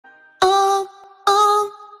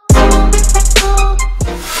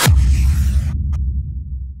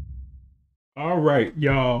right,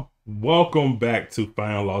 y'all. Welcome back to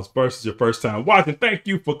Final Loss Versus. Your first time watching. Thank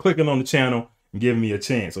you for clicking on the channel and giving me a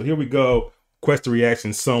chance. So here we go. Quest to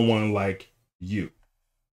reaction, Someone Like You.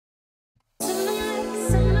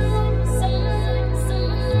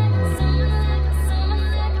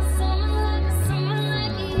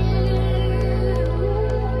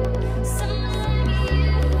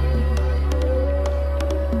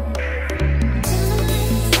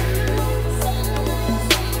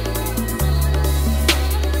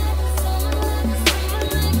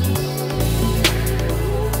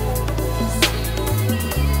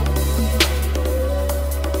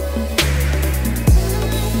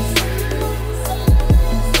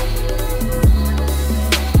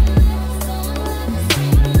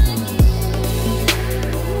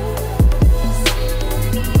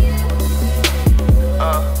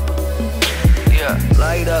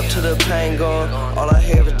 Light up to the pain gone. All I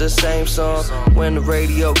hear is the same song. When the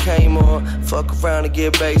radio came on, fuck around and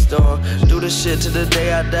get based on. Do this shit to the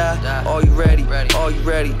day I die. Are you ready? Are you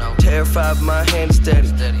ready? Terrified, but my hand is steady.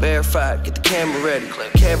 Verified, get the camera ready.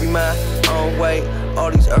 Carry my own weight.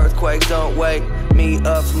 All these earthquakes don't wake me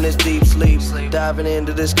up from this deep sleep. Diving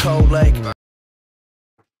into this cold lake.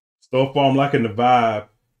 So far, I'm liking the vibe.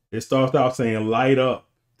 It starts out saying light up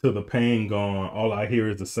to the pain gone. All I hear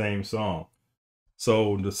is the same song.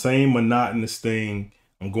 So the same monotonous thing,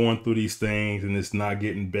 I'm going through these things and it's not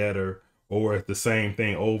getting better, or it's the same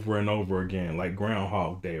thing over and over again, like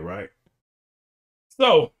Groundhog Day, right?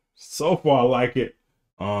 So far I like it.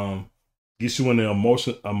 Gets you in the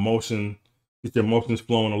emotion, get your emotions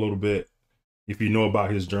flowing a little bit if you know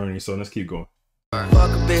about his journey. So let's keep going.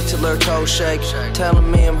 Fuck a bitch till her toes shake.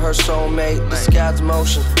 Telling me I'm her soulmate. Disguised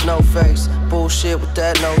emotion, no face. Bullshit with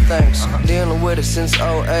that, no thanks. Dealing with it since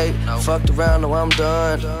 08. Fucked around, now I'm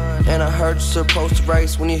done. And I heard you're supposed to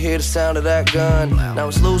race when you hear the sound of that gun. Now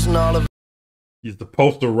it's losing all of it. You're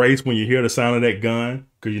supposed to race when you hear the sound of that gun,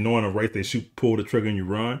 because you know in a race they shoot, pull the trigger and you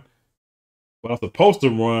run. But I'm supposed to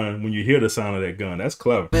run when you hear the sound of that gun. That's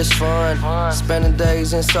clever. It's fun, spending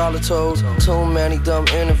days in solitude. Too many dumb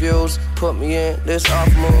interviews put me in this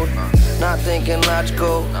off mood. Not thinking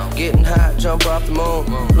logical, getting hot, jump off the moon.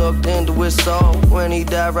 Looked into his soul when he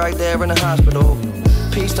died right there in the hospital.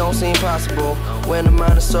 Peace don't seem possible when the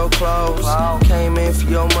mind is so close. Came in for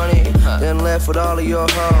your money, then left with all of your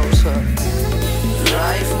hoes.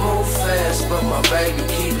 Life move fast, but my baby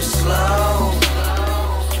keep it slow.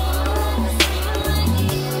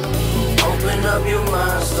 Open up your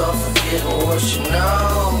mind, start forgetting what you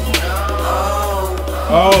know.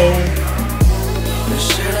 Oh, this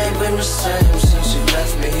shit ain't been the same since you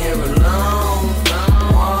left me here alone.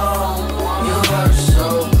 Oh, you hurt so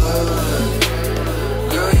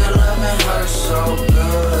good. Girl, your loving hurts so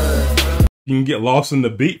good. You can get lost in the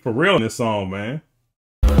beat for real in this song, man.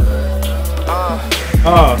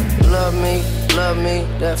 Love me,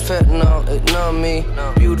 that fentanyl, it numb me.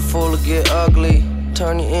 Beautiful to get ugly.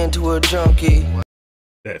 Turn you into a junkie.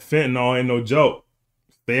 That fentanyl ain't no joke.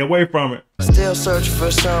 Stay away from it. Still searching for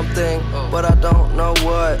something, but I don't know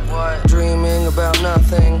what. Dreaming about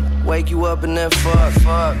nothing. Wake you up and then fuck.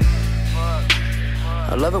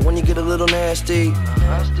 I love it when you get a little nasty.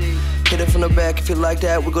 Hit it from the back if you like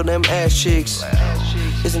that. Wiggle them ass cheeks.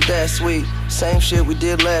 Isn't that sweet? Same shit we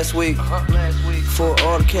did last week. For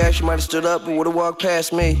all the cash, you might have stood up and would have walked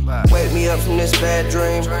past me. Wake me up from this bad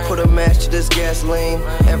dream. Put a match to this gasoline.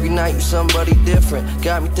 Every night you somebody different.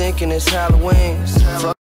 Got me thinking it's Halloween.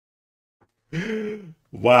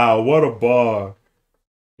 Wow, what a bar.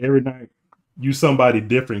 Every night you somebody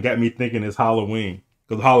different. Got me thinking it's Halloween.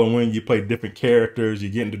 Because Halloween you play different characters. You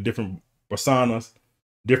get into different personas,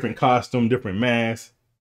 different costume, different masks.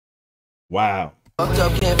 Wow. Fucked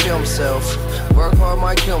up, can't feel myself. Work hard,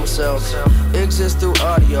 might kill myself. Exist through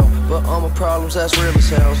audio, but all my problems, that's real as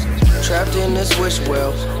hell. Trapped in this wish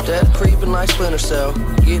well, death creeping like Splinter Cell.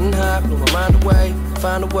 Getting high, blew my mind away.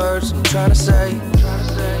 Find the words I'm trying to say.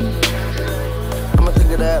 I'ma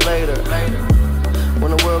think of that later.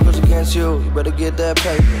 When the world goes against you, you better get that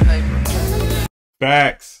paper.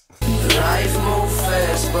 Facts. Life move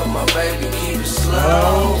fast, but my baby keep it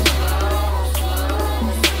slow.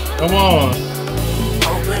 Come on.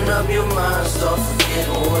 Open up your mind, start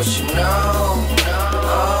forgetting what you know.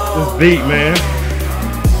 This beat, man.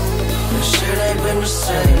 This shit ain't been the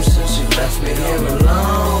same since you left me here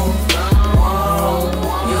alone.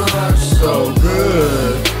 You hurt so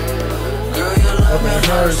good. Girl, your love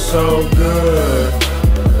hurts so good.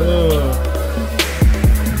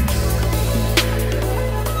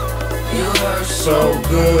 You hurt so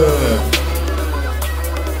good.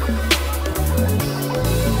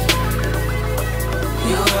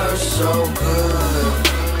 You hurt so good.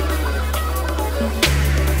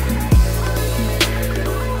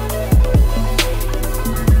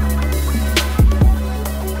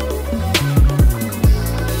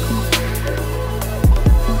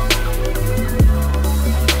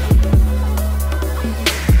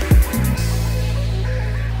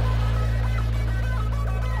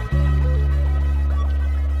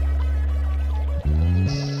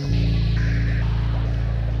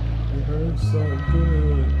 it's so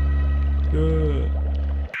good. Good.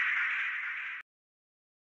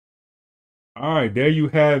 All right, there you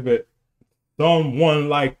have it. Someone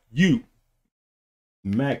Like You.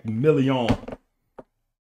 Mac Million.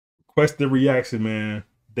 Requested reaction, man.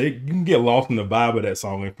 You can get lost in the vibe of that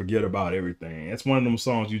song and forget about everything. It's one of them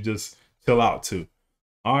songs you just chill out to.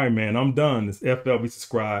 All right, man, I'm done. It's FLB.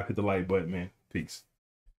 Subscribe, hit the like button, man. Peace.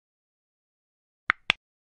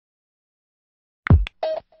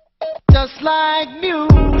 Just like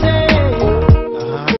music.